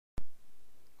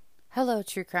Hello,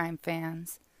 true crime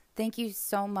fans. Thank you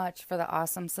so much for the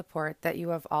awesome support that you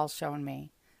have all shown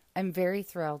me. I'm very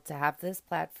thrilled to have this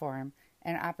platform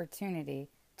and opportunity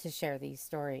to share these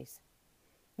stories.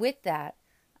 With that,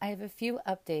 I have a few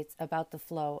updates about the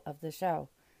flow of the show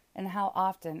and how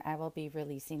often I will be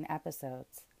releasing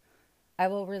episodes. I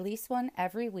will release one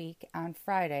every week on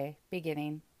Friday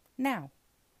beginning now.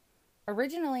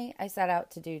 Originally, I set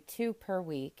out to do 2 per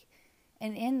week,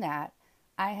 and in that,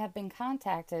 I have been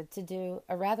contacted to do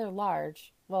a rather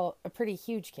large, a pretty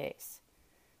huge case.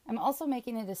 I'm also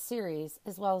making it a series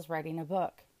as well as writing a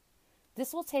book.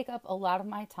 This will take up a lot of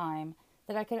my time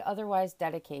that I could otherwise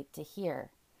dedicate to here.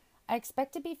 I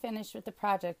expect to be finished with the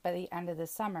project by the end of the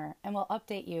summer and will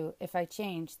update you if I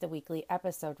change the weekly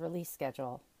episode release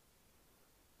schedule.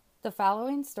 The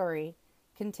following story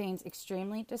contains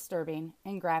extremely disturbing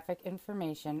and graphic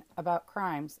information about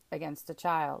crimes against a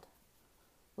child.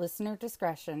 Listener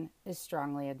discretion is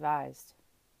strongly advised.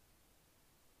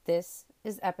 This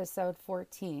is episode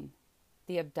 14,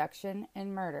 The Abduction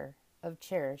and Murder of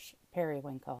Cherish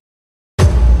Periwinkle.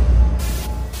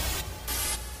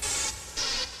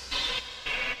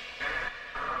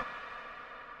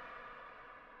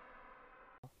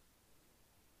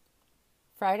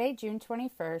 Friday, June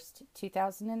 21st,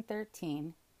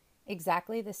 2013,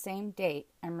 exactly the same date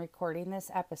I'm recording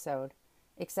this episode,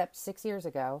 except 6 years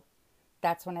ago,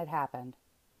 that's when it happened.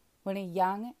 When a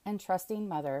young and trusting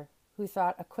mother who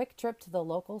thought a quick trip to the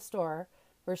local store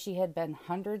where she had been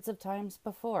hundreds of times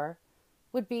before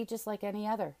would be just like any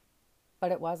other.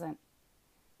 But it wasn't.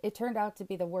 It turned out to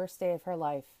be the worst day of her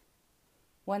life.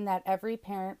 One that every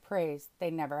parent prays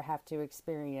they never have to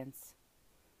experience.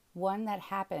 One that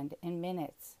happened in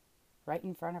minutes, right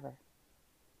in front of her.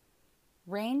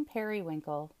 Rain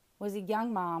Periwinkle was a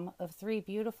young mom of 3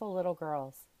 beautiful little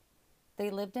girls. They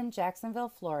lived in Jacksonville,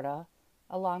 Florida,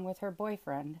 along with her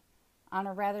boyfriend, on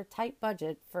a rather tight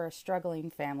budget for a struggling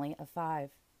family of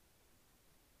 5.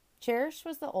 Cherish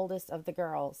was the oldest of the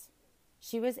girls.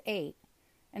 She was 8,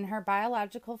 and her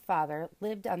biological father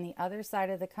lived on the other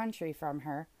side of the country from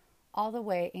her, all the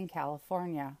way in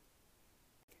California.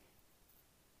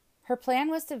 Her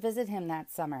plan was to visit him that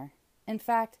summer. In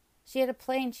fact, she had a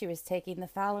plane she was taking the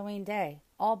following day,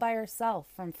 all by herself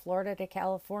from Florida to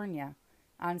California,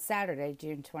 on Saturday,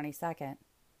 June 22nd.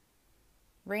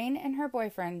 Rain and her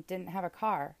boyfriend didn't have a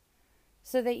car,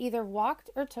 so they either walked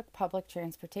or took public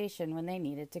transportation when they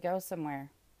needed to go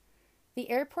somewhere. The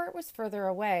airport was further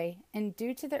away, and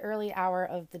due to the early hour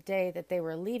of the day that they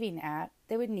were leaving at,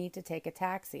 they would need to take a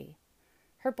taxi.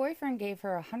 Her boyfriend gave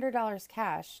her $100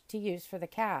 cash to use for the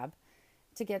cab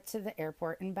to get to the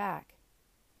airport and back.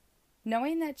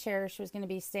 Knowing that Cherish was going to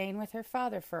be staying with her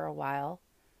father for a while,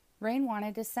 Rain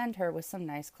wanted to send her with some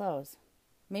nice clothes.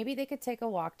 Maybe they could take a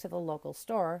walk to the local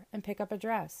store and pick up a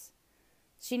dress.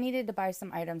 She needed to buy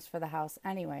some items for the house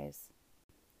anyways.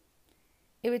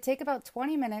 It would take about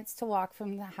 20 minutes to walk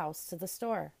from the house to the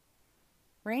store.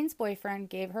 Rain's boyfriend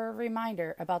gave her a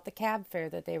reminder about the cab fare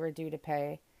that they were due to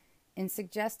pay and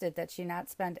suggested that she not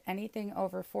spend anything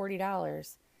over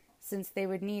 $40 since they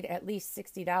would need at least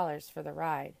 $60 for the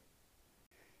ride.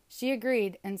 She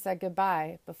agreed and said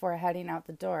goodbye before heading out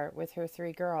the door with her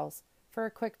 3 girls for a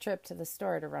quick trip to the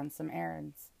store to run some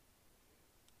errands.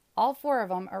 All 4 of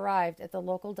them arrived at the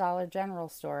local Dollar General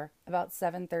store about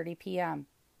 7:30 p.m.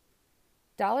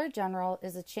 Dollar General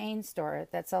is a chain store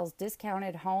that sells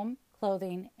discounted home,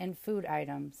 clothing, and food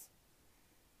items.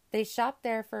 They shopped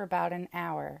there for about an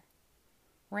hour.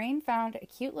 Rain found a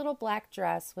cute little black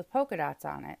dress with polka dots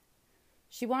on it.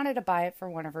 She wanted to buy it for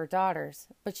one of her daughters,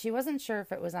 but she wasn't sure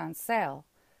if it was on sale,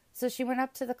 so she went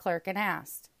up to the clerk and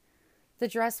asked. The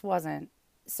dress wasn't,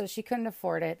 so she couldn't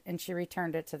afford it, and she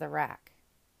returned it to the rack.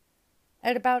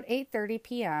 At about 8:30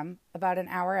 p.m., about an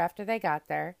hour after they got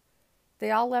there,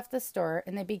 they all left the store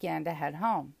and they began to head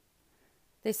home.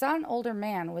 They saw an older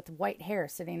man with white hair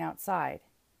sitting outside.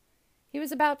 He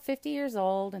was about 50 years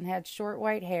old and had short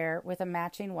white hair with a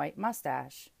matching white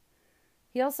mustache.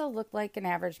 He also looked like an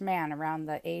average man around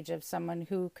the age of someone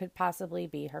who could possibly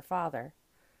be her father.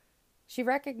 She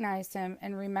recognized him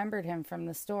and remembered him from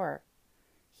the store.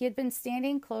 He had been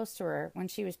standing close to her when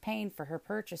she was paying for her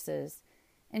purchases,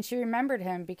 and she remembered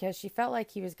him because she felt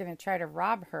like he was going to try to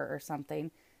rob her or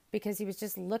something because he was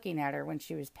just looking at her when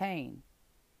she was paying.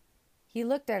 He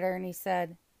looked at her and he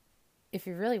said, "If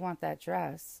you really want that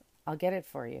dress, I'll get it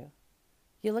for you.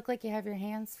 You look like you have your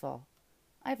hands full.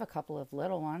 I have a couple of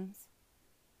little ones."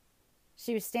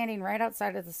 She was standing right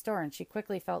outside of the store, and she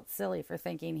quickly felt silly for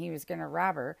thinking he was going to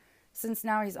rob her, since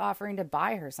now he's offering to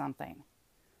buy her something.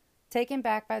 Taken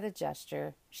back by the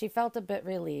gesture, she felt a bit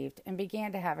relieved and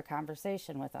began to have a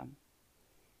conversation with him.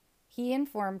 He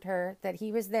informed her that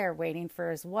he was there waiting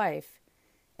for his wife,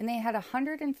 and they had a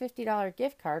 $150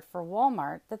 gift card for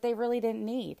Walmart that they really didn't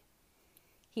need.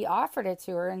 He offered it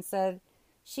to her and said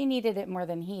she needed it more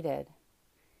than he did.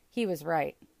 He was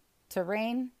right. To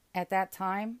Rain, at that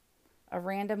time, a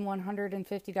random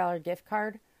 $150 gift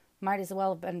card might as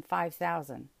well have been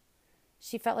 $5,000.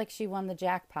 She felt like she won the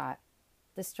jackpot.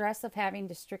 The stress of having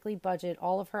to strictly budget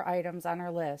all of her items on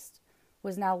her list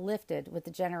was now lifted with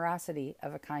the generosity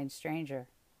of a kind stranger.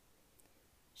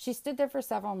 She stood there for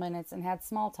several minutes and had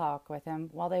small talk with him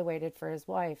while they waited for his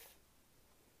wife.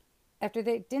 After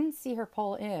they didn't see her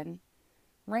pull in,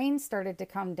 rain started to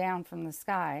come down from the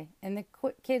sky, and the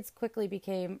kids quickly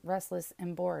became restless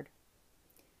and bored.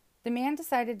 The man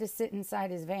decided to sit inside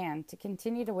his van to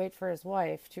continue to wait for his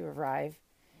wife to arrive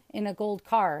in a gold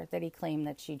car that he claimed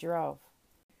that she drove.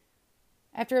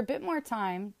 After a bit more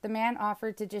time, the man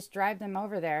offered to just drive them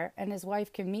over there and his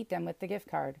wife could meet them with the gift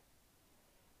card.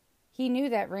 He knew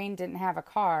that Rain didn't have a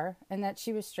car and that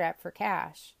she was strapped for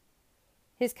cash.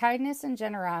 His kindness and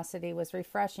generosity was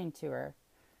refreshing to her,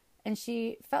 and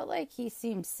she felt like he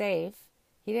seemed safe.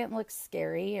 He didn't look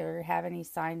scary or have any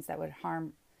signs that would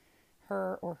harm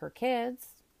her or her kids.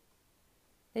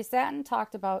 They sat and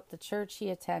talked about the church he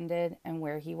attended and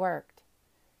where he worked.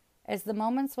 As the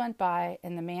moments went by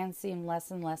and the man seemed less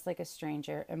and less like a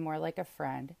stranger and more like a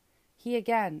friend, he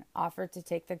again offered to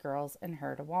take the girls and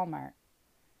her to Walmart.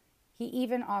 He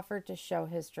even offered to show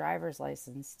his driver's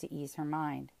license to ease her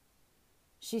mind.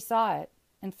 She saw it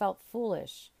and felt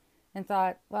foolish and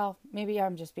thought, well, maybe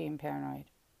I'm just being paranoid.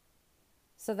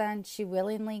 So then she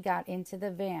willingly got into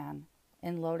the van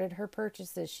and loaded her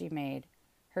purchases she made,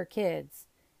 her kids,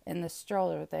 and the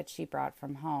stroller that she brought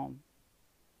from home.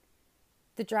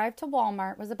 The drive to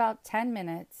Walmart was about 10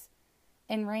 minutes,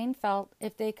 and Rain felt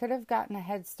if they could have gotten a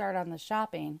head start on the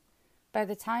shopping, by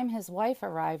the time his wife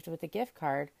arrived with the gift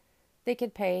card, they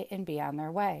could pay and be on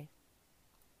their way.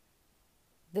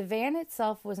 The van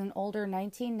itself was an older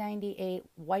 1998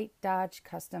 white Dodge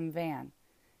Custom van,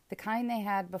 the kind they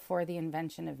had before the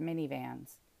invention of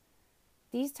minivans.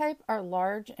 These type are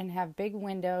large and have big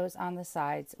windows on the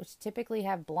sides, which typically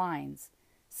have blinds,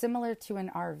 similar to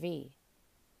an RV.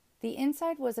 The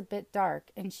inside was a bit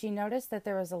dark, and she noticed that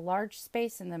there was a large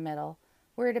space in the middle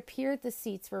where it appeared the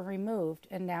seats were removed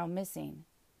and now missing.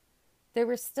 There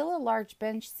was still a large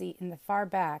bench seat in the far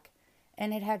back,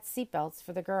 and it had seatbelts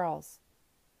for the girls.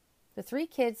 The 3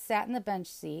 kids sat in the bench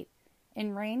seat,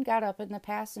 and Rain got up in the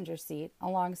passenger seat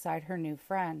alongside her new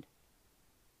friend.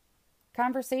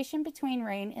 Conversation between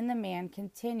Rain and the man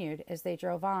continued as they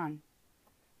drove on.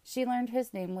 She learned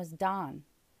his name was Don,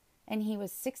 and he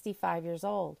was 65 years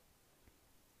old.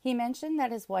 He mentioned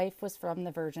that his wife was from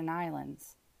the Virgin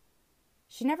Islands.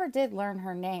 She never did learn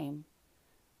her name,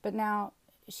 but now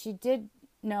she did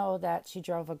know that she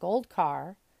drove a gold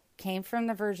car, came from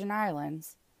the Virgin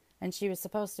Islands, and she was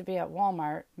supposed to be at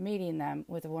Walmart meeting them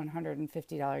with a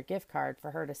 $150 gift card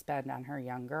for her to spend on her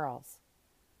young girls.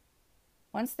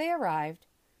 Once they arrived,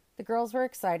 the girls were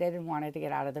excited and wanted to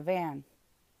get out of the van.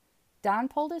 Don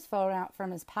pulled his phone out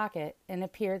from his pocket and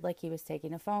appeared like he was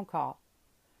taking a phone call.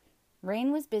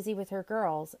 Rain was busy with her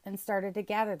girls and started to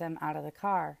gather them out of the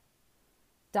car.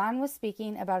 Don was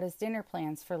speaking about his dinner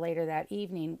plans for later that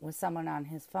evening with someone on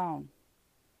his phone.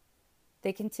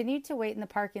 They continued to wait in the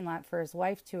parking lot for his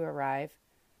wife to arrive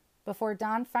before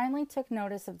Don finally took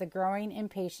notice of the growing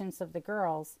impatience of the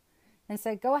girls and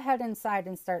said, "Go ahead inside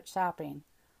and start shopping.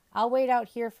 I'll wait out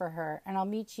here for her and I'll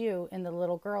meet you in the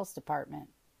little girls department."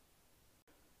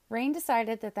 Rain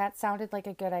decided that that sounded like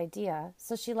a good idea,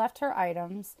 so she left her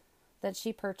items that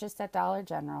she purchased at Dollar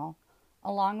General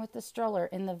along with the stroller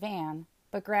in the van,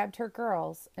 but grabbed her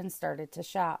girls and started to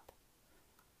shop.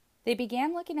 They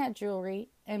began looking at jewelry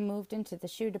and moved into the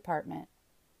shoe department.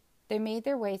 They made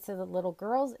their way to the little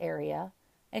girls area,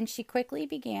 and she quickly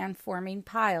began forming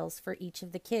piles for each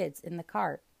of the kids in the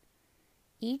cart.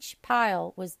 Each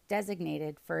pile was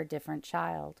designated for a different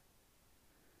child.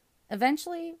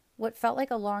 Eventually, what felt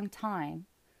like a long time,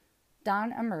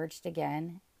 Don emerged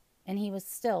again, and he was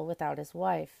still without his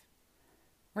wife.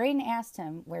 Rain asked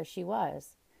him where she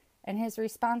was, and his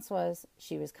response was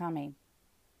she was coming.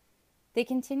 They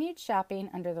continued shopping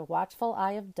under the watchful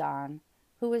eye of Don,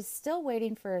 who was still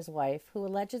waiting for his wife, who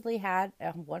allegedly had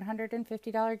a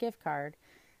 $150 gift card,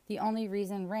 the only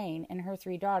reason Rain and her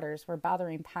 3 daughters were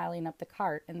bothering piling up the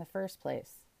cart in the first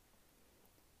place.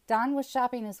 Don was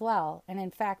shopping as well, and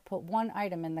in fact put one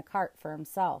item in the cart for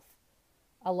himself,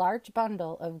 a large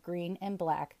bundle of green and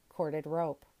black corded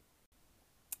rope.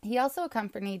 He also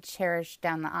accompanied Cherish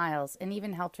down the aisles and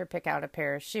even helped her pick out a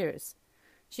pair of shoes.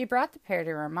 She brought the pair to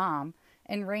her mom,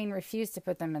 and Rain refused to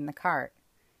put them in the cart.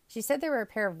 She said they were a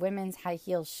pair of women's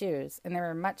high-heel shoes, and they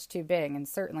were much too big and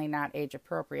certainly not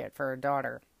age-appropriate for her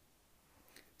daughter.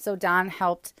 So Don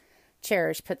helped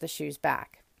Cherish put the shoes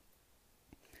back.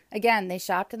 Again, they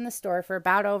shopped in the store for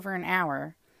about over an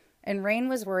hour, and Rain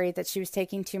was worried that she was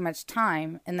taking too much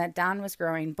time and that Don was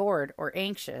growing bored or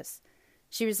anxious.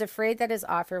 She was afraid that his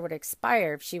offer would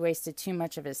expire if she wasted too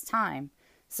much of his time,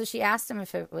 so she asked him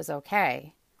if it was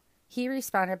okay. He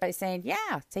responded by saying,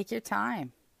 "Yeah, take your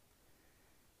time."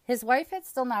 His wife had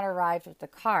still not arrived with the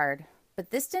card, but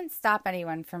this didn't stop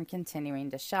anyone from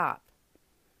continuing to shop.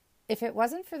 If it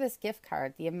wasn't for this gift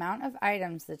card, the amount of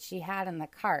items that she had in the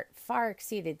cart far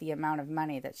exceeded the amount of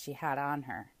money that she had on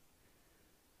her.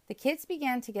 The kids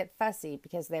began to get fussy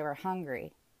because they were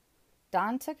hungry.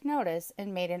 Don took notice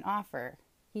and made an offer.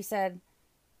 He said,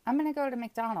 "I'm going to go to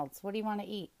McDonald's. What do you want to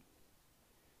eat?"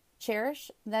 Cherish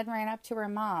then ran up to her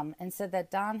mom and said that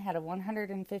Don had a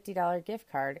 $150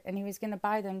 gift card and he was going to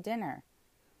buy them dinner.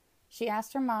 She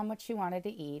asked her mom what she wanted to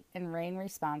eat, and Rain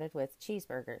responded with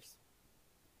cheeseburgers.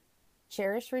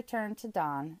 Cherish returned to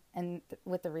Don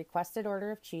with the requested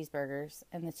order of cheeseburgers,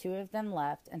 and the two of them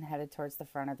left and headed towards the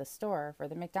front of the store where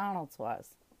the McDonald's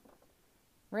was.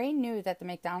 Rain knew that the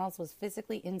McDonald's was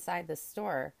physically inside the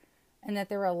store and that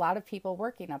there were a lot of people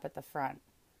working up at the front.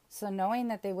 So knowing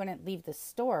that they wouldn't leave the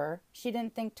store, she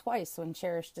didn't think twice when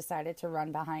Cherish decided to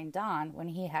run behind Don when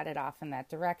he headed off in that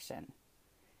direction.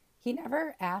 He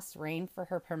never asked Rain for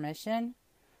her permission,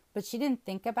 but she didn't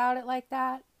think about it like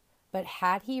that. But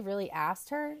had he really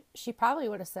asked her, she probably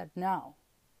would have said no.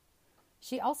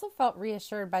 She also felt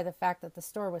reassured by the fact that the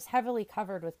store was heavily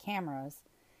covered with cameras,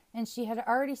 and she had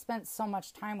already spent so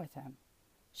much time with him.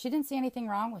 She didn't see anything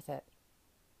wrong with it.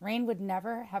 Rain would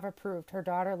never have approved her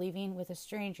daughter leaving with a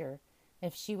stranger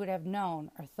if she would have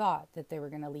known or thought that they were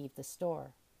going to leave the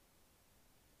store.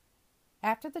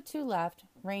 After the two left,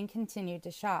 Rain continued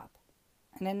to shop.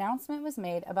 An announcement was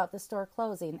made about the store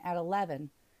closing at 11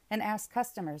 and asked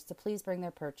customers to please bring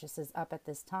their purchases up at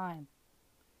this time.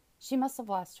 She must have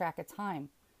lost track of time.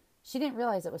 She didn't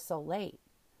realize it was so late.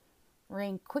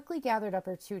 Rain quickly gathered up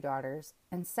her two daughters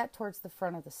and set towards the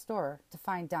front of the store to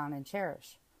find Don and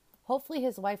Cherish. Hopefully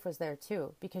his wife was there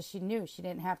too, because she knew she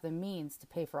didn't have the means to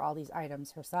pay for all these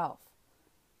items herself.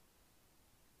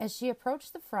 As she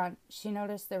approached the front, she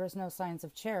noticed there was no signs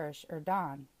of Cherish or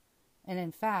Don, and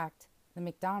in fact, the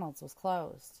McDonald's was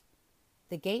closed.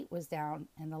 The gate was down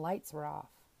and the lights were off.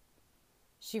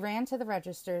 She ran to the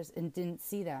registers and didn't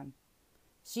see them.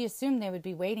 She assumed they would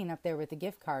be waiting up there with a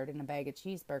gift card and a bag of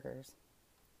cheeseburgers.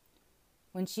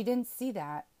 When she didn't see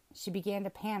that, she began to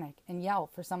panic and yell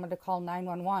for someone to call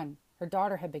 911. Her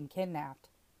daughter had been kidnapped.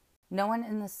 No one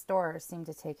in the store seemed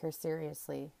to take her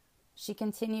seriously. She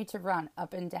continued to run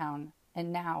up and down,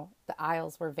 and now the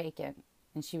aisles were vacant,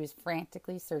 and she was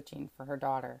frantically searching for her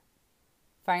daughter.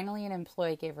 Finally, an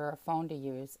employee gave her a phone to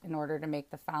use in order to make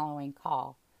the following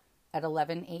call at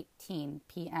 11:18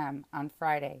 p.m. on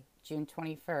Friday, June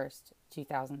 21st,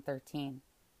 2013.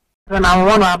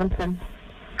 911 Robinson.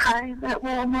 Hi, that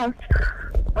Walmart.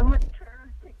 I'm with her.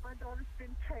 I think my daughter's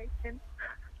been taken.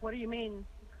 What do you mean?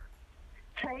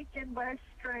 Taken by a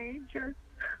stranger.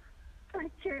 I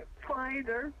can't find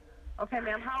her. Okay,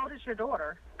 ma'am, how old is your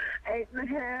daughter?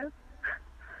 8.5.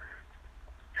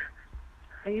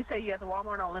 And you say you at the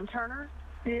Walmart on Lynn Turner?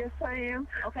 Yes, I am.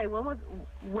 Okay,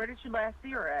 where did you last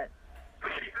see her at?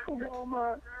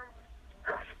 Walmart.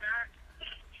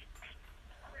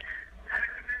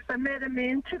 I met a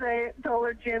man today at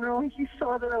Dollar General. He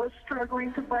saw that I was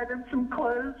struggling to buy them some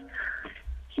clothes.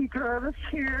 He drove us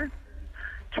here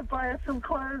to buy us some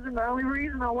clothes, and the only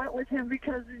reason I went with him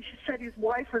because he said his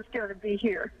wife was going to be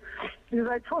here. Because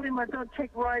I told him I don't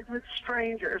take rides with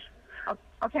strangers.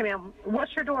 Okay, ma'am,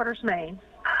 what's your daughter's name?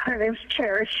 Her name's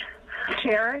Cherish.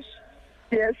 Cherish?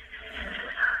 Yes.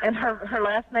 And her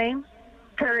last name?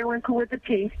 Periwinkle with a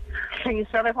P. Can you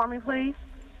spell it for me, please?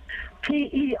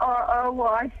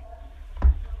 Perrywinkley.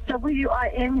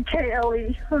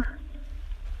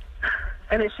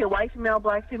 And is she a white female,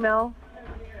 black female?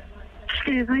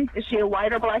 Excuse me? Is she a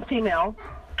white or black female?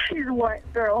 She's a white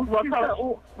girl. What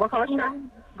color shirt?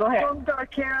 Go ahead. Long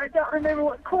dark hair. I don't remember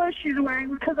what clothes she's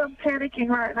wearing because I'm panicking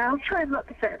right now. I'm trying not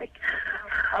to panic.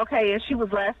 Okay, and she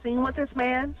was last seen with this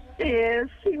man? Yes.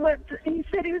 He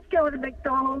said he was going to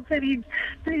McDonald's and he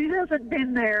hasn't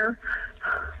been there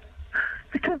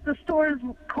because the store is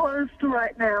closed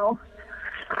right now.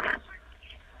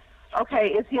 Okay,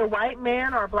 is he a white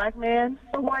man or a black man?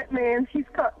 A white man. He's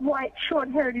got white short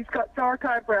hair and he's got dark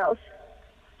eyebrows.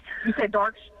 You said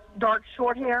dark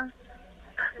short hair?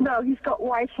 No, he's got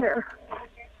white hair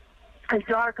and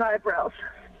dark eyebrows.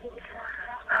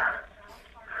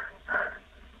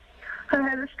 I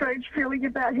had a strange feeling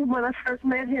about him when I first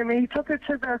met him. And he took her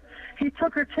to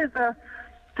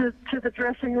the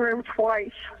dressing room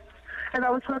twice, and I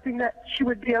was hoping that she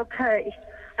would be okay.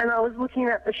 And I was looking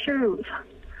at the shoes,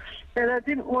 and I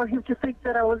didn't want him to think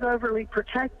that I was overly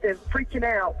protective, freaking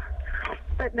out.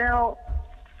 But now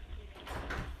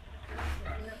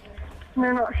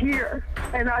they're not here,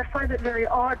 and I find it very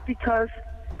odd because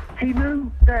he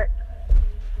knew that.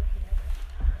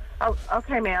 Oh,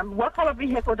 okay, ma'am. What color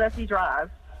vehicle does he drive?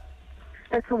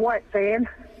 It's a white van.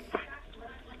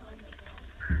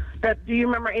 Do you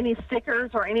remember any stickers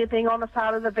or anything on the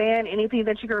side of the van? Anything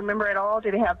that you can remember at all?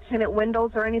 Did it have tinted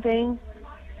windows or anything?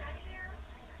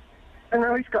 I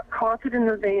know he's got carpet in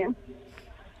the van.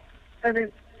 I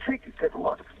didn't take a good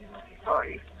look.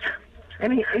 Sorry.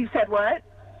 And he said what?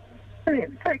 I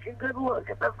didn't take a good look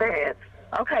at the van.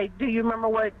 Okay, do you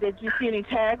remember did you see any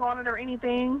tag on it or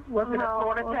anything? Was it a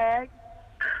Florida tag?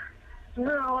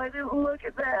 No, I didn't look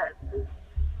at that.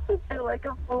 I feel like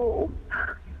a fool.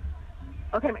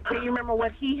 Okay, can you remember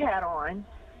what he had on?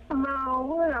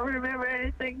 No, I don't remember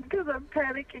anything because I'm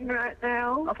panicking right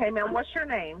now. Okay, ma'am, what's your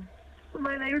name?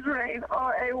 My name's Rain,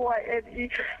 R-A-Y-N-E.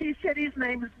 He said his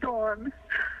name's Dawn.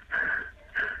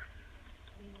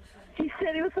 He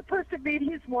said he was supposed to meet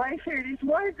his wife here, and his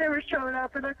wife never showed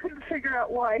up, and I couldn't figure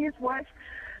out why. His wife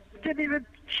didn't even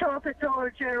show up at Dollar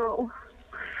General.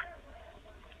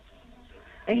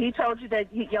 And he told you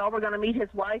that y'all were going to meet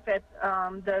his wife at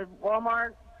the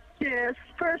Walmart? Yes.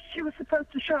 First, she was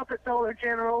supposed to show up at Dollar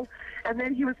General, and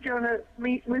then he was going to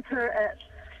meet with her at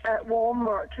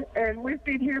Walmart. And we've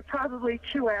been here probably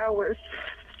 2 hours.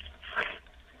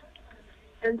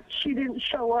 And she didn't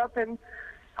show up, and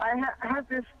I have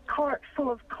this cart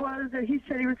full of clothes that he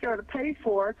said he was going to pay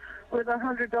for with a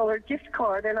 $100 gift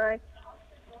card, and I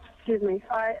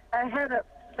had a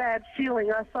bad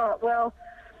feeling. I thought, well,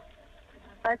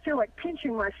 I feel like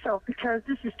pinching myself because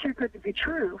this is too good to be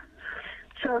true.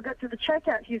 So I got to the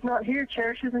checkout. He's not here.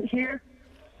 Cherish isn't here.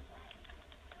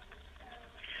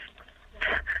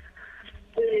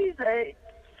 She's 8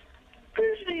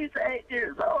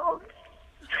 years old.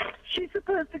 She's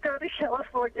supposed to go to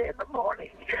California in the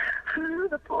morning.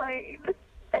 The plane.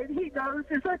 And he knows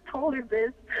this. I told him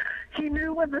this. He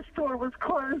knew when the store was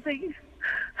closing.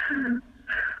 I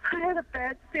had a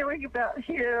bad feeling about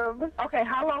him. Okay,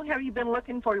 how long have you been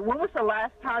looking for you? When was the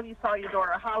last time you saw your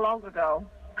daughter? How long ago?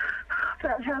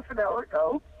 About half an hour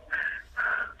ago.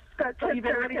 So you've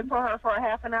been looking for her for a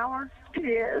half an hour?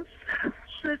 Yes.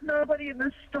 There's nobody in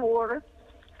the store.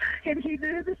 And he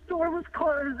knew the store was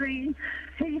closing.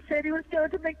 He said he was going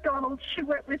to McDonald's. She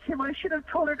went with him. I should have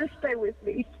told her to stay with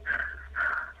me.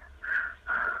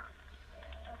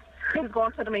 He was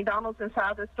going to the McDonald's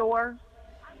inside the store?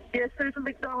 Yes, there's a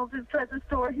McDonald's inside the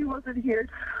store. He wasn't here.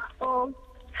 Oh,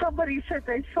 somebody said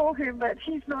they saw him, but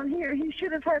he's not here. He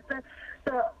should have had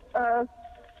the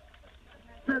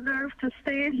nerve to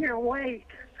stand here and wait.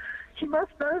 He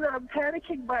must know that I'm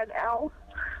panicking by now.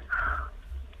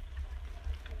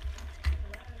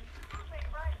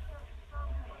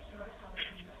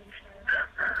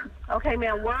 Okay,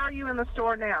 ma'am, where are you in the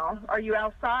store now? Are you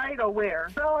outside or where?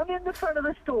 No, I'm in the front of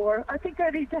the store. I think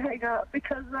I need to hang up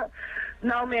because...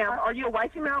 No, ma'am. Are you a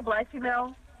white female, black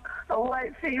female? A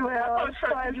white female. What color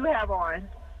shirt do you have on?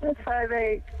 I'm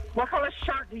 5'8". What color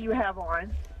shirt do you have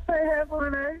on? I have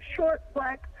on a short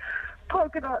black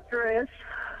polka dot dress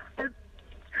and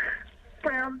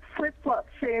brown flip-flop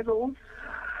sandals.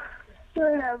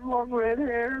 I have long red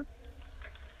hair.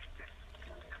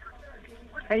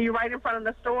 And you're right in front of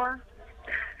the store?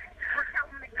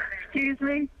 Excuse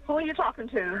me? Who are you talking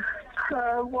to?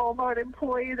 Walmart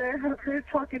employee. They're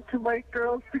talking to my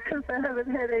girls because I haven't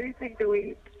had anything to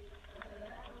eat.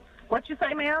 What you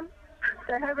say, ma'am?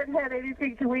 I haven't had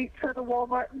anything to eat, so the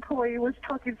Walmart employee was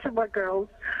talking to my girls.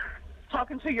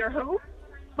 Talking to your who?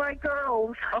 My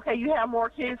girls. Okay, you have more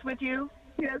kids with you?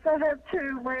 Yes, I have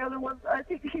 2. My other one, I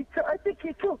think he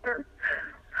took her.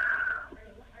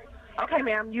 Okay,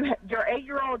 ma'am. Your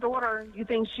 8-year-old daughter, you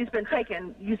think she's been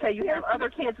taken? You say you have other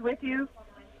kids with you?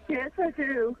 Yes, I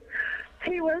do.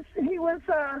 He was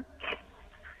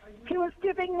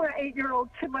giving my 8-year-old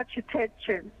too much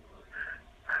attention.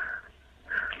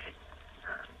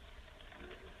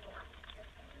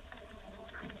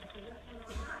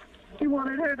 He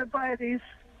wanted her to buy these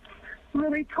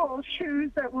really tall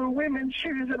shoes that were women's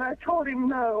shoes, and I told him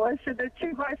no. I said they're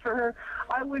too high for her.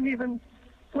 I wouldn't even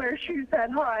wear shoes that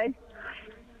high.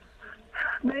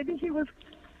 Maybe he was...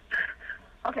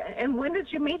 Okay, and when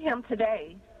did you meet him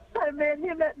today? I met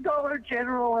him at Dollar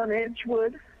General on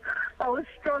Edgewood. I was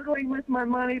struggling with my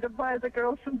money to buy the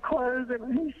girls some clothes,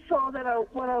 and he saw that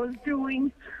what I was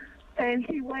doing, and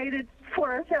he waited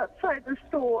for us outside the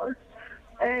store.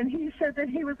 And he said that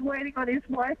he was waiting on his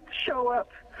wife to show up.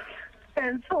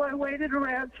 And so I waited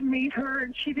around to meet her,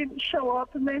 and she didn't show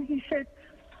up. And then he said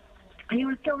he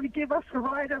was going to give us a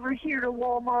ride over here to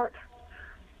Walmart.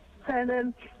 And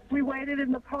then we waited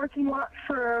in the parking lot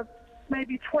for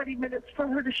maybe 20 minutes for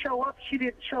her to show up. She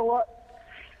didn't show up.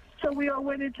 So we all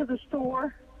went into the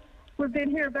store. We've been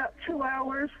here about 2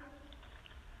 hours.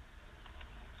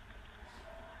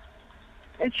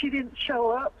 And she didn't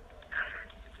show up.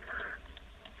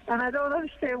 And I don't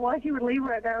understand why he would leave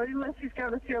right now, unless he's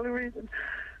got a silly reason.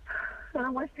 And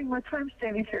I'm wasting my time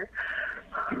standing here.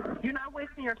 You're not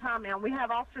wasting your time, ma'am. We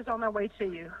have officers on their way to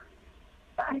you.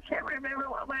 I can't remember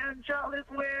what my Aunt John is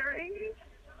wearing.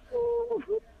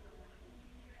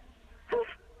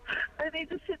 I need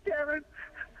to sit down and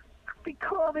be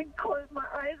calm and close my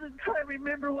eyes and try to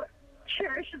remember what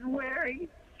Cherish is wearing.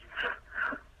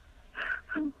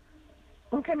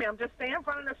 Okay, ma'am, just stay in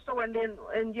front of the store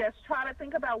and just try to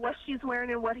think about what she's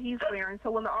wearing and what he's wearing.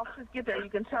 So when the officers get there, you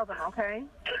can tell them, okay?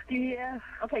 Yeah.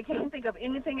 Okay, can you think of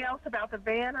anything else about the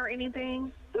van or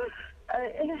anything?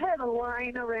 It had a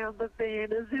line around the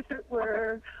van as if it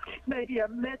were maybe a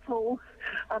metal,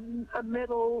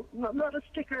 not a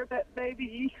sticker, but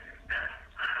maybe,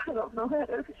 I don't know how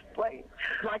to explain.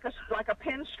 Like a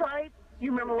pinstripe?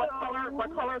 You remember what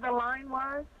color the line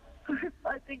was?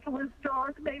 I think it was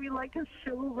dark, maybe like a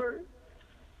silver.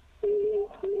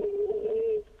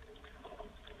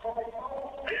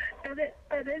 And it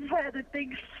had a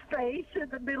big space in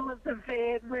the middle of the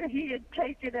van where he had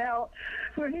taken out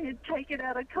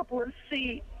a couple of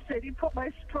seats, and he put my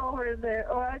stroller in there,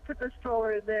 or I put the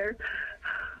stroller in there.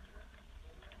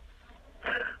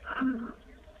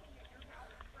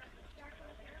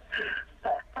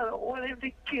 I don't want him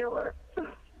to kill her.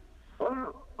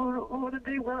 Or want to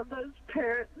be one of those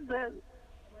parents that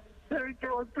are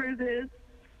going through this.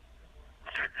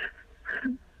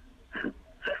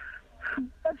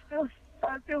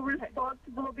 I feel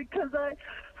responsible because I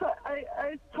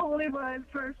told him when I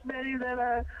first met him that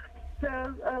I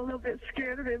was a little bit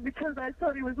scared of him because I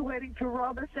thought he was waiting to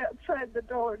rob us outside the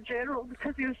Dollar General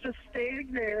because he was just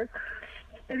standing there.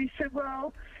 And he said,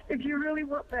 well, if you really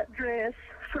want that dress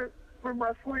for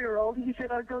my 4-year-old, he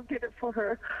said, I'll go get it for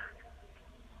her.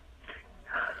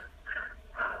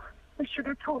 I should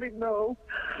have told him no.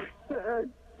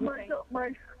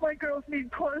 My girls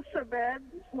need clothes so bad,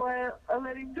 that's why I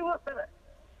let him do it, but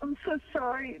I'm so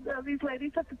sorry. Now these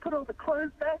ladies have to put all the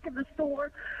clothes back in the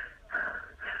store.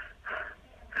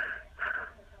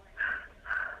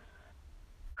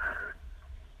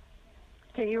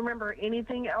 Can you remember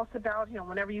anything else about him?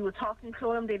 Whenever you were talking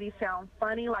to him, did he sound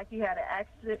funny, like he had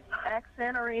an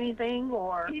accent or anything?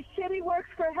 Or he said he works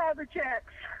for Haberjacks.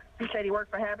 He said he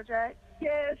worked for Haberjacks?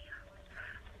 Yes.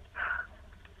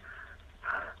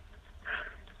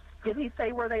 Did he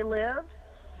say where they lived?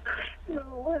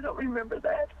 No, I don't remember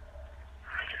that.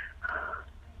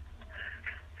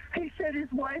 He said his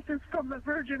wife is from the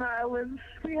Virgin Islands.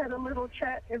 We had a little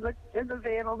chat in the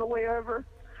van on the way over.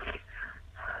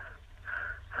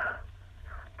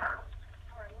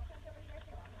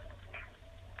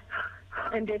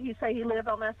 And did he say he lived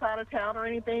on that side of town or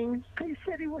anything? He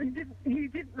said he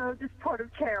didn't know this part of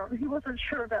town. He wasn't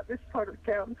sure about this part of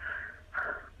town.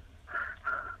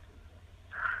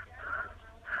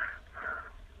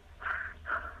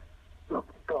 Oh,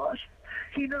 gosh.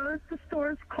 He knows the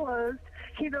store is closed.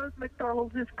 He knows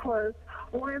McDonald's is closed.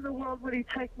 Why in the world would he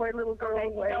take my little girl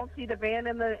away? You don't see the van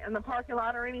in the parking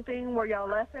lot or anything where y'all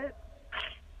left it?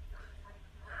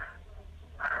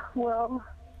 Well,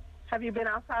 have you been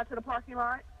outside to the parking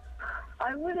lot?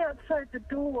 I went outside the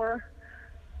door,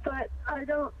 but I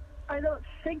don't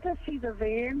think I see the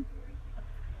van.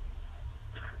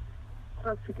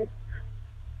 That's okay.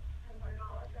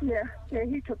 Yeah,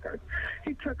 he took her.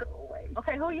 He took her away.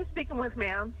 Okay, who are you speaking with,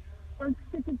 ma'am? I'm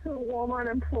speaking to a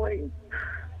Walmart employee.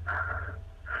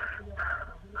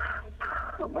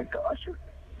 Oh my gosh.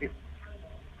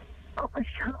 Oh my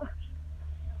gosh.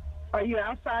 Are you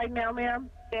outside now, ma'am?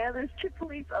 Yeah, there's 2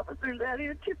 police officers out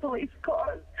here, 2 police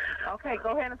cars. Okay,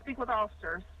 go ahead and speak with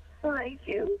officers. Thank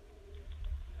you.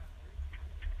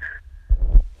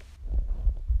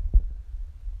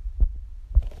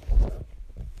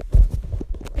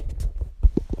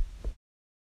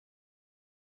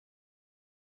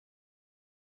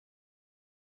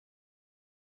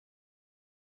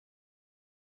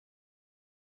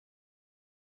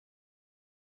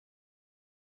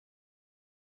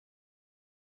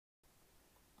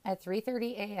 At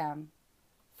 3:30 a.m.,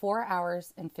 4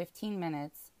 hours and 15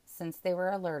 minutes since they were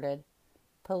alerted,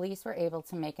 police were able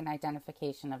to make an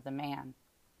identification of the man.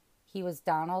 He was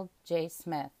Donald J.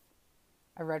 Smith,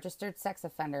 a registered sex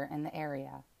offender in the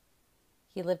area.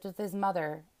 He lived with his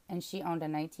mother, and she owned a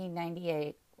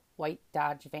 1998 white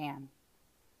Dodge van.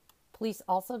 Police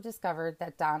also discovered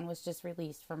that Don was just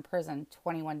released from prison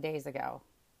 21 days ago.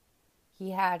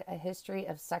 He had a history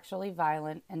of sexually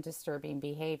violent and disturbing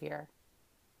behavior.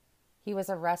 He was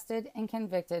arrested and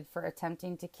convicted for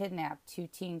attempting to kidnap 2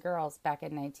 teen girls back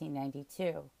in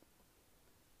 1992.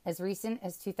 As recent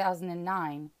as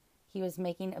 2009, he was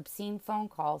making obscene phone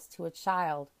calls to a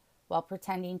child while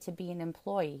pretending to be an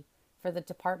employee for the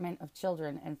Department of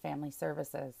Children and Family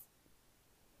Services.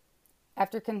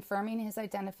 After confirming his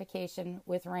identification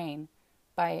with Rain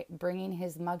by bringing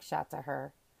his mugshot to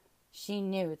her, she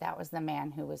knew that was the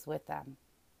man who was with them.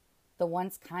 The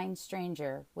once kind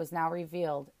stranger was now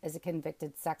revealed as a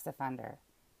convicted sex offender.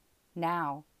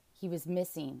 Now he was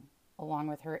missing, along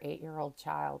with her 8-year-old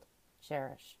child,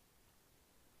 Cherish.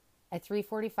 At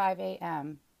 3:45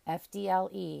 a.m.,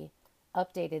 FDLE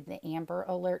updated the Amber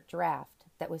Alert draft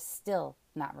that was still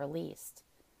not released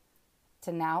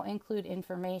to now include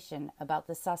information about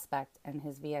the suspect and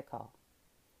his vehicle.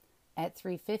 At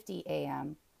 3:50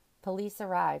 a.m., police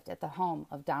arrived at the home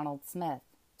of Donald Smith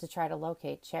to try to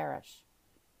locate Cherish.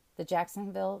 The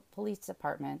Jacksonville Police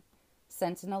Department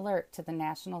sent an alert to the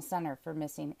National Center for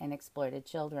Missing and Exploited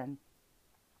Children.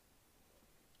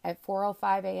 At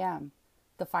 4:05 a.m.,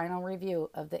 the final review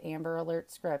of the Amber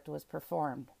Alert script was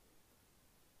performed.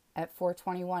 At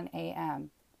 4:21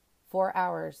 a.m., 4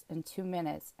 hours and 2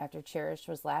 minutes after Cherish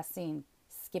was last seen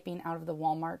skipping out of the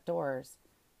Walmart doors,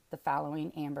 the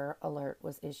following Amber Alert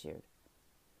was issued.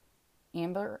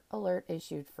 Amber Alert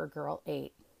issued for Girl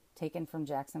 8, taken from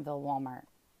Jacksonville Walmart.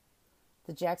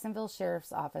 The Jacksonville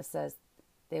Sheriff's Office says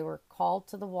they were called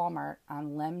to the Walmart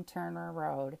on Lem Turner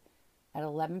Road at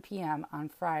 11 p.m. on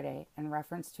Friday in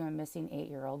reference to a missing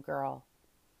 8-year-old girl.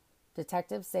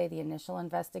 Detectives say the initial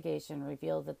investigation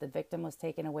revealed that the victim was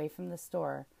taken away from the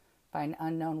store by an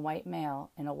unknown white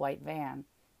male in a white van,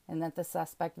 and that the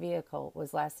suspect vehicle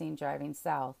was last seen driving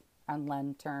south on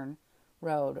Lem Turner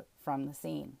Road from the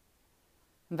scene.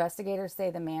 Investigators say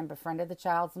the man befriended the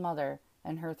child's mother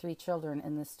and her 3 children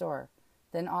in the store,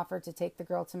 then offered to take the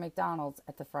girl to McDonald's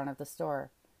at the front of the store.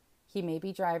 He may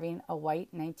be driving a white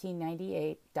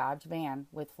 1998 Dodge van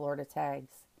with Florida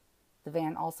tags. The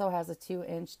van also has a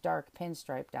 2-inch dark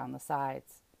pinstripe down the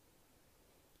sides.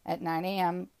 At 9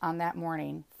 a.m. on that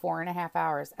morning, 4.5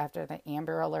 hours after the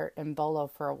Amber Alert and BOLO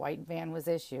for a white van was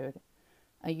issued,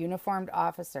 a uniformed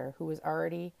officer who was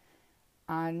already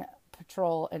on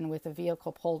patrol and with a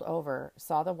vehicle pulled over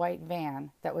saw the white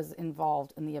van that was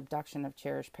involved in the abduction of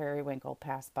Cherish Periwinkle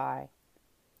pass by.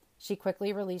 She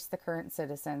quickly released the current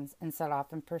citizens and set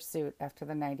off in pursuit after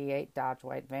the 98 Dodge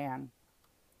white van.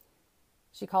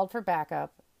 She called for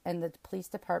backup, and the police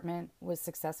department was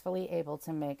successfully able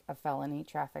to make a felony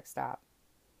traffic stop.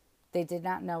 They did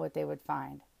not know what they would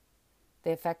find.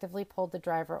 They effectively pulled the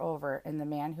driver over, and the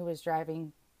man who was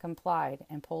driving complied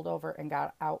and pulled over and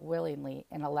got out willingly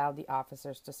and allowed the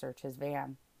officers to search his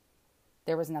van.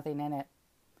 There was nothing in it.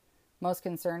 Most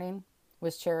concerning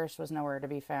was Cherish was nowhere to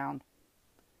be found.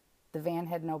 The van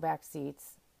had no back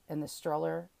seats, and the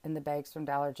stroller and the bags from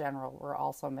Dollar General were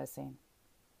also missing.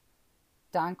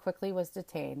 Don quickly was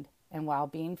detained, and while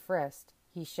being frisked,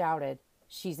 he shouted,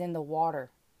 "She's in the water."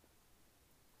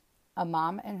 A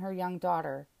mom and her young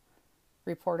daughter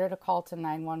reported a call to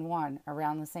 911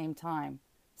 around the same time,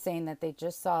 saying that they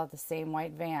just saw the same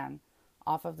white van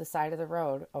off of the side of the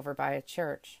road over by a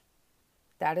church.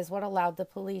 That is what allowed the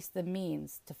police the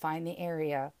means to find the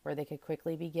area where they could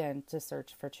quickly begin to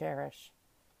search for Cherish.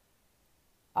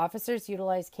 Officers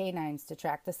utilized canines to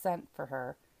track the scent for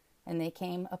her, and they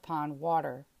came upon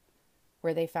water,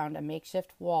 where they found a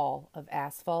makeshift wall of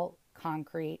asphalt,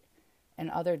 concrete, and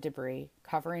other debris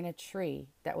covering a tree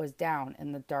that was down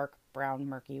in the dark brown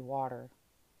murky water.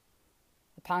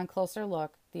 Upon closer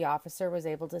look, the officer was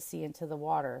able to see into the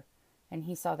water, and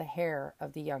he saw the hair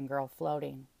of the young girl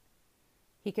floating.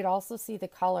 He could also see the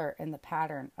color and the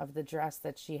pattern of the dress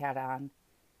that she had on,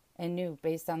 and knew,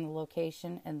 based on the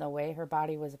location and the way her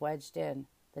body was wedged in,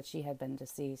 that she had been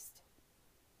deceased.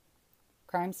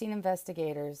 Crime scene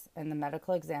investigators and the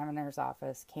medical examiner's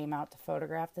office came out to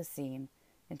photograph the scene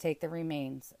and take the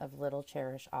remains of little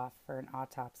Cherish off for an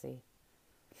autopsy.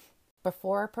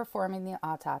 Before performing the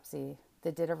autopsy,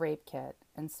 they did a rape kit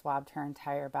and swabbed her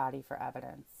entire body for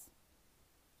evidence.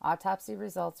 Autopsy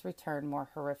results returned more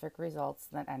horrific results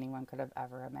than anyone could have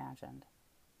ever imagined.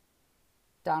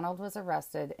 Donald was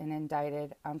arrested and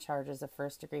indicted on charges of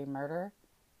first-degree murder,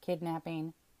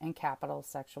 kidnapping, and capital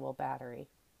sexual battery.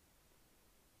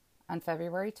 On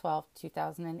February 12,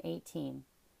 2018,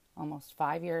 almost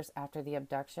 5 years after the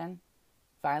abduction,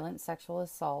 violent sexual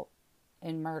assault,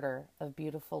 and murder of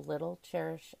beautiful little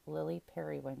cherished Lily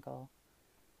Periwinkle,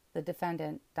 the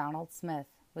defendant, Donald Smith,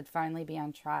 would finally be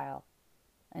on trial,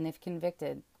 and if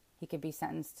convicted, he could be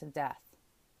sentenced to death.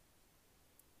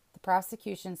 The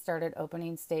prosecution started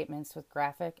opening statements with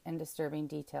graphic and disturbing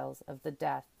details of the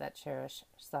death that Cherish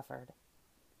suffered.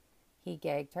 He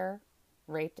gagged her,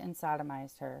 raped and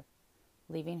sodomized her,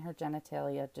 leaving her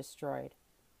genitalia destroyed,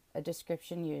 a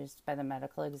description used by the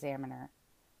medical examiner,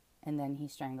 and then he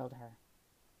strangled her.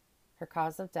 Her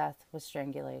cause of death was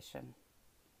strangulation.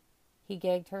 He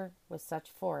gagged her with such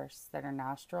force that her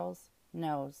nostrils,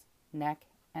 nose, neck,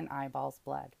 and eyeballs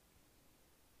bled.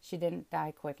 She didn't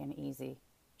die quick and easy.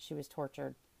 She was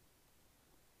tortured.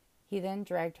 He then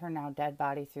dragged her now dead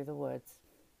body through the woods,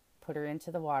 put her into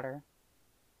the water,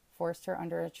 forced her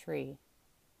under a tree,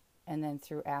 and then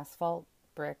threw asphalt,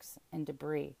 bricks, and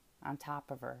debris on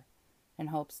top of her in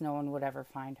hopes no one would ever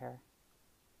find her.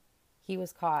 He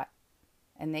was caught,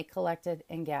 and they collected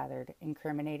and gathered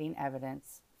incriminating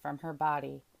evidence from her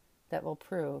body that will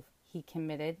prove he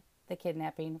committed the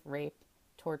kidnapping, rape,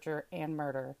 torture, and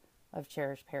murder of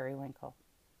Cherish Periwinkle.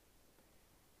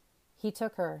 He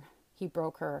took her, he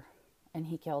broke her, and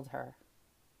he killed her.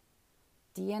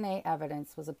 DNA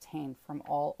evidence was obtained from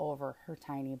all over her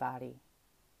tiny body.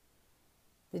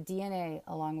 The DNA,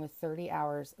 along with 30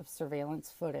 hours of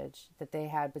surveillance footage that they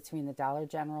had between the Dollar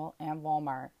General and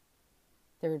Walmart,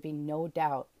 there would be no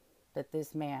doubt that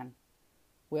this man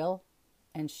will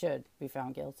and should be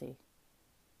found guilty.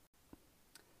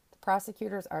 The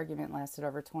prosecutor's argument lasted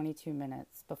over 22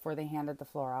 minutes before they handed the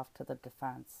floor off to the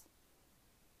defense.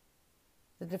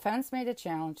 The defense made a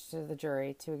challenge to the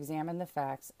jury to examine the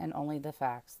facts and only the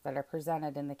facts that are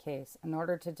presented in the case in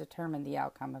order to determine the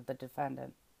outcome of the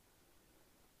defendant.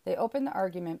 They opened the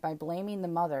argument by blaming the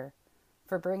mother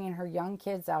for bringing her young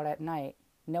kids out at night,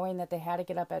 knowing that they had to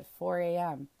get up at 4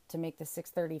 a.m. to make the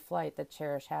 6:30 flight that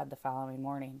Cherish had the following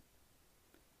morning.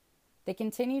 They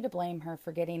continue to blame her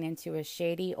for getting into a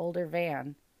shady older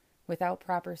van without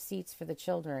proper seats for the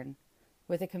children,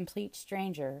 with a complete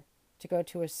stranger, to go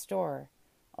to a store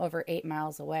over 8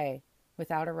 miles away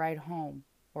without a ride home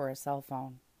or a cell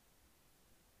phone.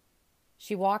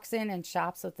 She walks in and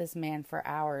shops with this man for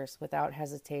hours without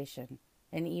hesitation,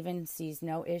 and even sees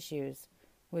no issues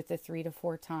with the 3 to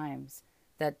 4 times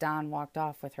that Don walked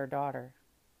off with her daughter.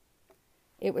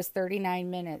 It was 39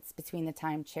 minutes between the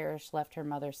time Cherish left her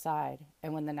mother's side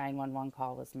and when the 911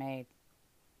 call was made.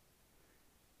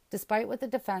 Despite what the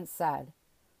defense said,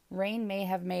 Rain may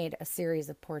have made a series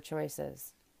of poor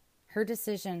choices. Her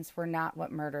decisions were not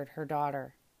what murdered her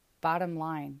daughter. Bottom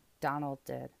line, Donald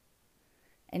did.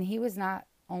 And he was not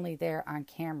only there on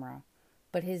camera,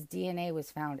 but his DNA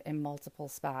was found in multiple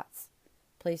spots,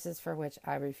 places for which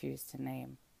I refuse to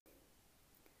name.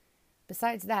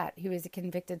 Besides that, he was a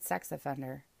convicted sex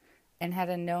offender and had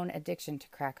a known addiction to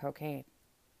crack cocaine.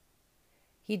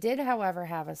 He did, however,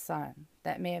 have a son.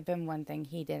 That may have been one thing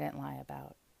he didn't lie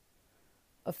about.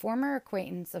 A former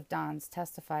acquaintance of Don's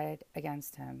testified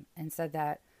against him and said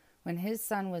that when his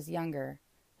son was younger,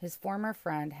 his former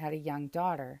friend had a young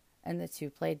daughter and the two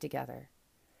played together.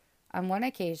 On one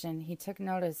occasion, he took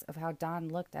notice of how Don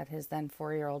looked at his then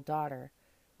 4-year-old daughter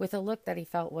with a look that he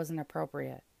felt wasn't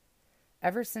appropriate.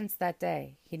 Ever since that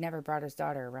day, he never brought his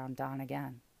daughter around Don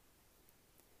again.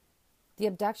 The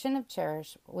abduction of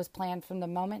Cherish was planned from the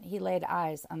moment he laid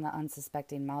eyes on the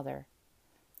unsuspecting mother.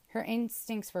 Her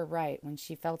instincts were right when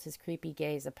she felt his creepy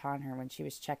gaze upon her when she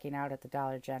was checking out at the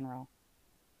Dollar General.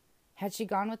 Had she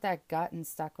gone with that gut and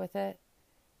stuck with it,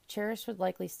 Cherish would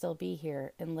likely still be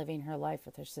here and living her life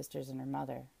with her sisters and her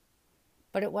mother.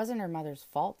 But it wasn't her mother's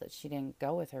fault that she didn't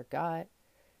go with her gut.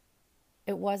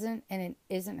 It wasn't and it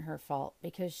isn't her fault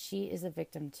because she is a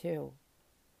victim too.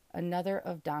 Another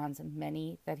of Don's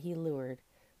many that he lured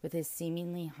with his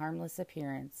seemingly harmless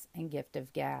appearance and gift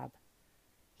of gab.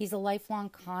 He's a lifelong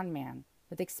con man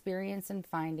with experience in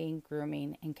finding,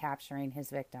 grooming, and capturing his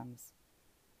victims.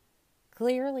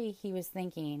 Clearly, he was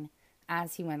thinking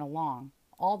as he went along,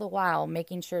 all the while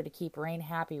making sure to keep Rain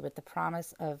happy with the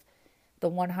promise of the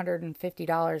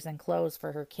 $150 in clothes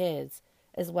for her kids,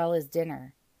 as well as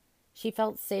dinner. She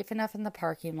felt safe enough in the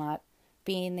parking lot,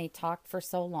 being they talked for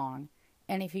so long,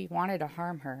 and if he wanted to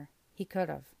harm her, he could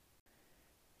have.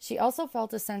 She also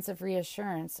felt a sense of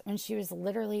reassurance when she was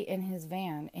literally in his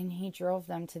van and he drove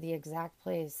them to the exact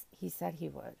place he said he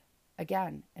would.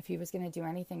 Again, if he was going to do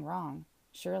anything wrong,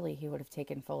 surely he would have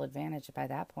taken full advantage by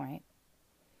that point.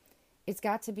 It's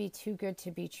got to be too good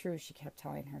to be true, she kept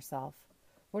telling herself.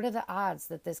 What are the odds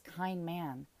that this kind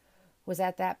man was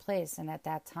at that place and at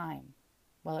that time?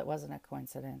 Well, it wasn't a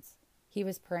coincidence. He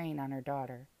was preying on her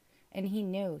daughter, and he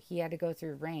knew he had to go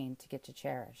through rain to get to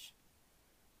Cherish.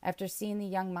 After seeing the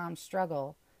young mom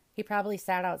struggle, he probably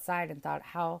sat outside and thought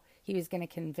how he was going to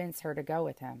convince her to go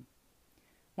with him.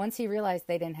 Once he realized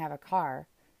they didn't have a car,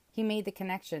 he made the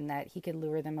connection that he could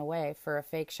lure them away for a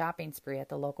fake shopping spree at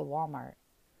the local Walmart.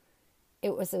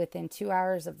 It was within 2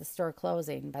 hours of the store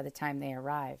closing by the time they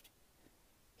arrived.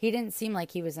 He didn't seem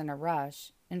like he was in a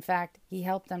rush. In fact, he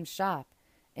helped them shop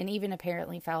and even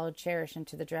apparently followed Cherish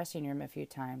into the dressing room a few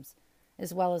times,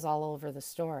 as well as all over the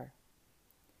store.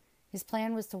 His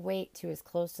plan was to wait to as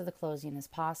close to the closing as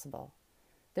possible.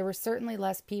 There were certainly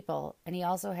less people, and he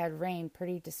also had Rain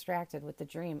pretty distracted with the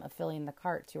dream of filling the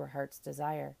cart to her heart's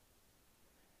desire.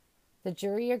 The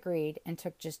jury agreed and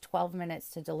took just 12 minutes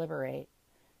to deliberate,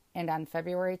 and on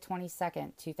February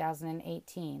 22,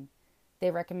 2018,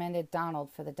 they recommended Donald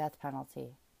for the death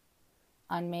penalty.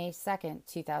 On May 2,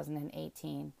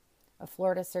 2018, a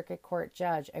Florida Circuit Court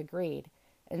judge agreed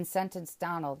and sentenced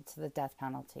Donald to the death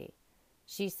penalty.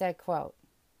 She said, quote,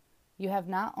 "You have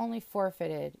not only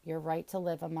forfeited your right to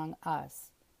live among us,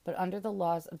 but under the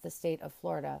laws of the state of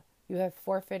Florida, you have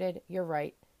forfeited your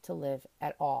right to live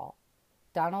at all.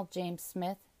 Donald James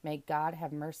Smith, may God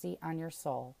have mercy on your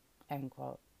soul." End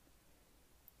quote.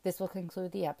 This will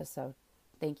conclude the episode.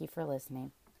 Thank you for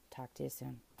listening. Talk to you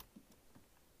soon.